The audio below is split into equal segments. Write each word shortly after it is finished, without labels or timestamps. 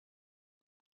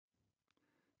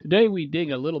Today we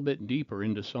dig a little bit deeper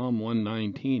into Psalm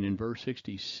 119 and verse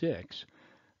 66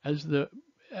 as the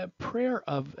prayer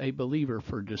of a believer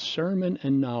for discernment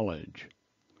and knowledge.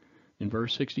 In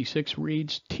verse 66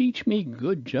 reads, "Teach me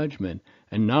good judgment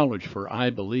and knowledge, for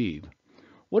I believe."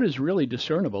 What is really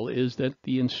discernible is that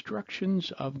the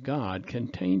instructions of God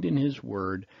contained in His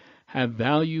Word have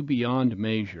value beyond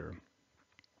measure.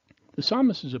 The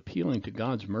psalmist is appealing to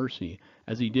God's mercy,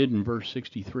 as he did in verse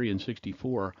 63 and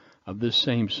 64 of this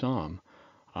same psalm.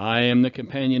 "I am the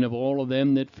companion of all of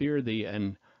them that fear thee,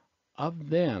 and of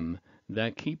them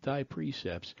that keep thy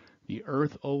precepts. The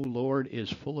earth, O Lord,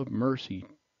 is full of mercy.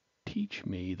 Teach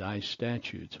me thy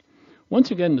statutes."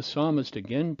 Once again, the psalmist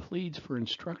again pleads for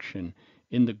instruction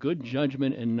in the good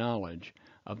judgment and knowledge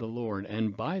of the Lord.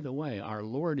 And by the way, our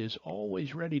Lord is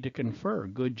always ready to confer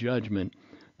good judgment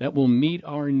that will meet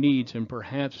our needs and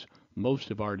perhaps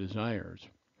most of our desires.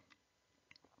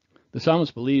 The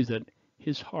psalmist believes that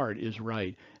his heart is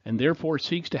right and therefore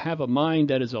seeks to have a mind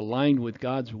that is aligned with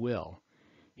God's will.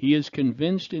 He is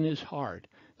convinced in his heart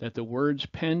that the words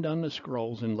penned on the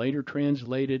scrolls and later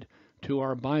translated to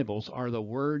our Bibles are the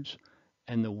words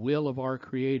and the will of our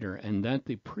Creator, and that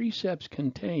the precepts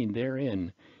contained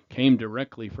therein came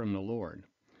directly from the Lord.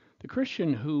 The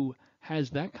Christian who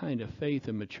has that kind of faith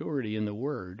and maturity in the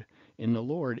Word, in the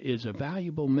Lord, is a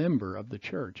valuable member of the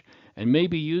church and may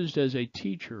be used as a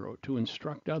teacher to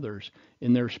instruct others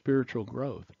in their spiritual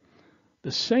growth.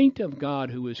 The saint of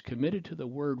God who is committed to the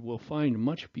Word will find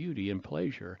much beauty and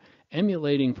pleasure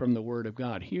emulating from the Word of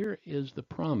God. Here is the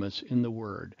promise in the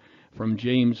Word from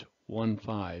James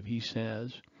 1:5. He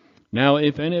says, "Now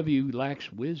if any of you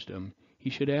lacks wisdom, he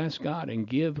should ask God and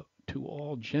give to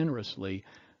all generously,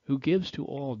 who gives to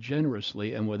all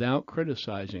generously and without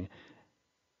criticizing,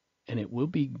 and it will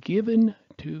be given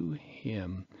to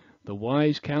him." The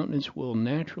wise countenance will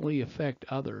naturally affect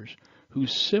others who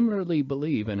similarly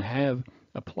believe and have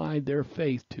applied their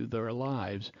faith to their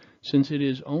lives, since it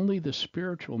is only the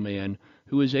spiritual man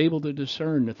who is able to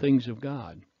discern the things of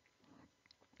God.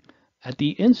 At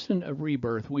the instant of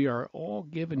rebirth, we are all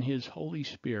given His Holy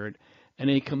Spirit and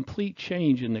a complete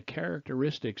change in the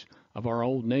characteristics of our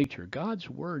old nature. God's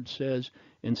Word says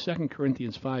in 2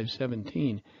 Corinthians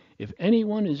 5:17, "If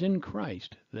anyone is in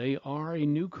Christ, they are a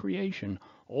new creation.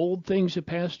 Old things have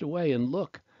passed away, and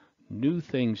look, new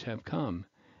things have come."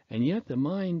 And yet the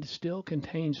mind still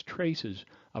contains traces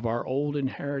of our old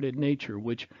inherited nature,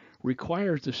 which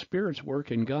requires the Spirit's work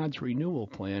in God's renewal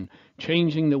plan,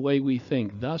 changing the way we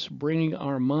think, thus bringing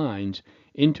our minds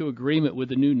into agreement with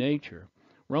the new nature.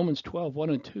 Romans 12:1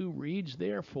 and 2 reads,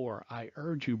 "Therefore, I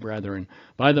urge you, brethren,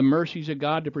 by the mercies of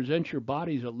God, to present your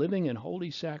bodies a living and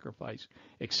holy sacrifice,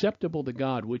 acceptable to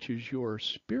God, which is your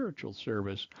spiritual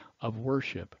service of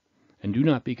worship. And do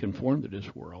not be conformed to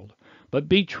this world, but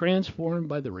be transformed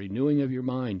by the renewing of your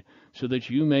mind, so that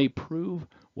you may prove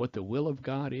what the will of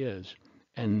God is,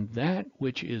 and that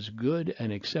which is good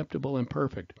and acceptable and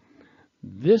perfect."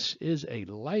 This is a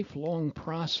lifelong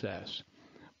process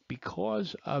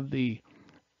because of the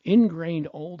ingrained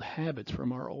old habits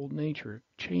from our old nature.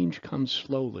 Change comes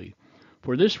slowly.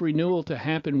 For this renewal to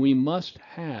happen, we must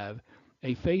have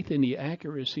a faith in the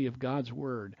accuracy of God's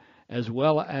Word, as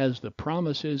well as the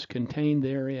promises contained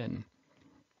therein.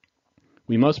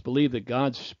 We must believe that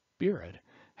God's Spirit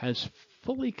has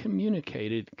fully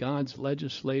communicated God's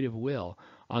legislative will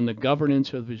on the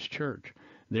governance of His church.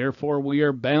 Therefore, we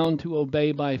are bound to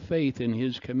obey by faith in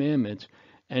His commandments,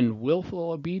 and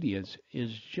willful obedience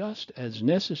is just as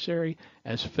necessary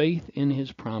as faith in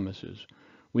His promises.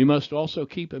 We must also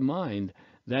keep in mind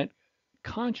that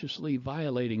consciously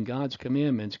violating God's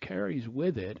commandments carries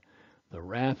with it the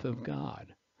wrath of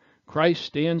God. Christ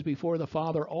stands before the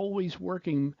Father, always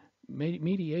working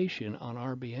mediation on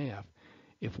our behalf,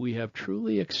 if we have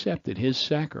truly accepted His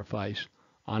sacrifice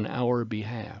on our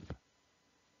behalf.